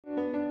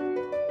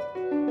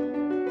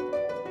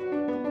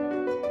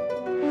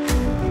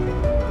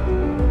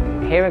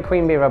Here at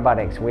B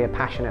Robotics, we're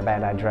passionate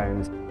about our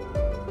drones.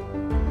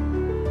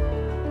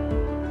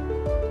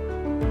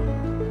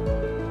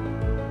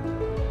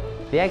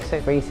 The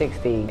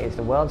Exo360 is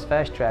the world's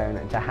first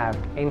drone to have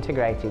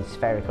integrated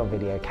spherical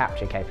video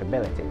capture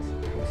capabilities.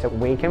 So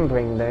we can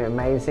bring the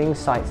amazing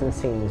sights and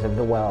scenes of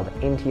the world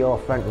into your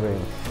front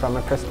room from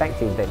a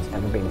perspective that's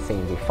never been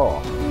seen before.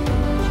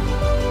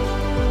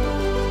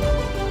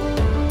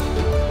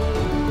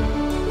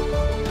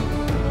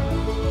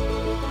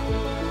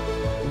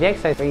 The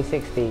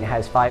Exo360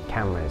 has 5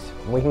 cameras.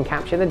 We can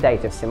capture the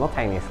data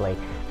simultaneously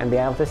and be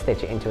able to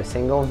stitch it into a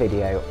single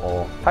video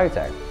or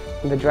photo.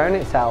 The drone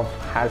itself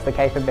has the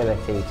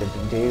capability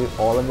to do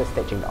all of the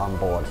stitching on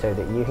board so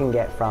that you can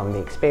get from the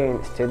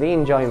experience to the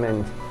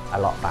enjoyment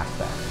a lot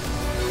faster.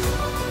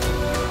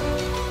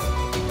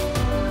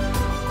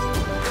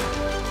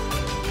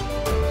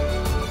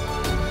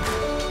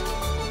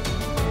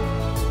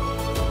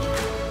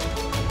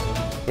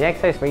 The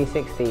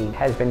Exo360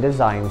 has been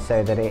designed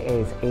so that it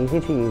is easy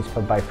to use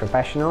for both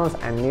professionals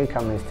and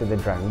newcomers to the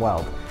drone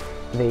world.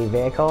 The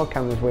vehicle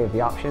comes with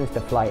the options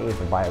to fly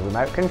either via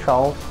remote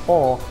control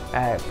or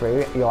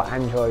through your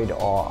Android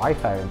or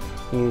iPhone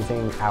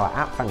using our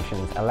app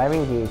functions,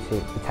 allowing you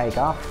to take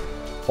off,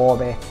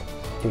 orbit,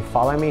 to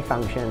follow me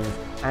functions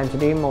and to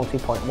do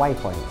multi-point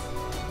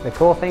waypoints. The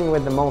cool thing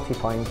with the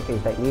multi-point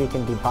is that you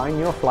can define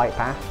your flight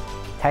path,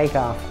 take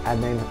off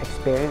and then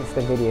experience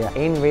the video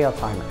in real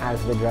time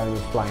as the drone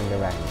is flying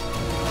around.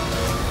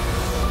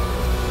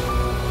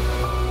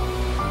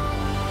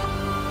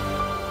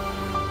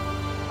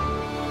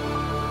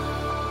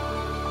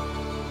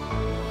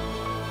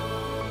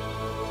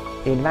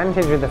 The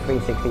advantage with the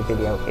 360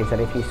 video is that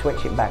if you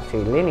switch it back to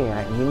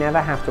linear, you never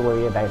have to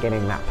worry about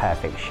getting that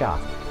perfect shot.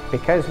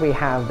 Because we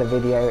have the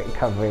video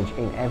coverage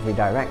in every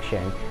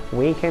direction,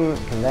 we can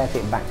convert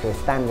it back to a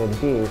standard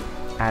view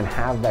and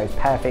have those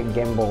perfect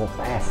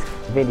gimbal-esque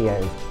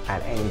videos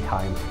at any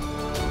time.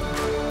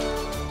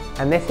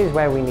 And this is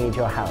where we need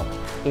your help,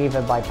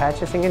 either by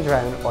purchasing a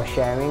drone or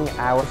sharing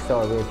our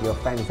story with your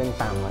friends and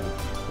family.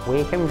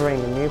 We can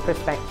bring a new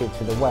perspective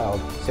to the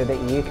world so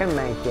that you can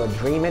make your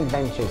dream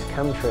adventures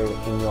come true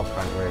in your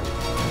front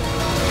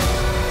room.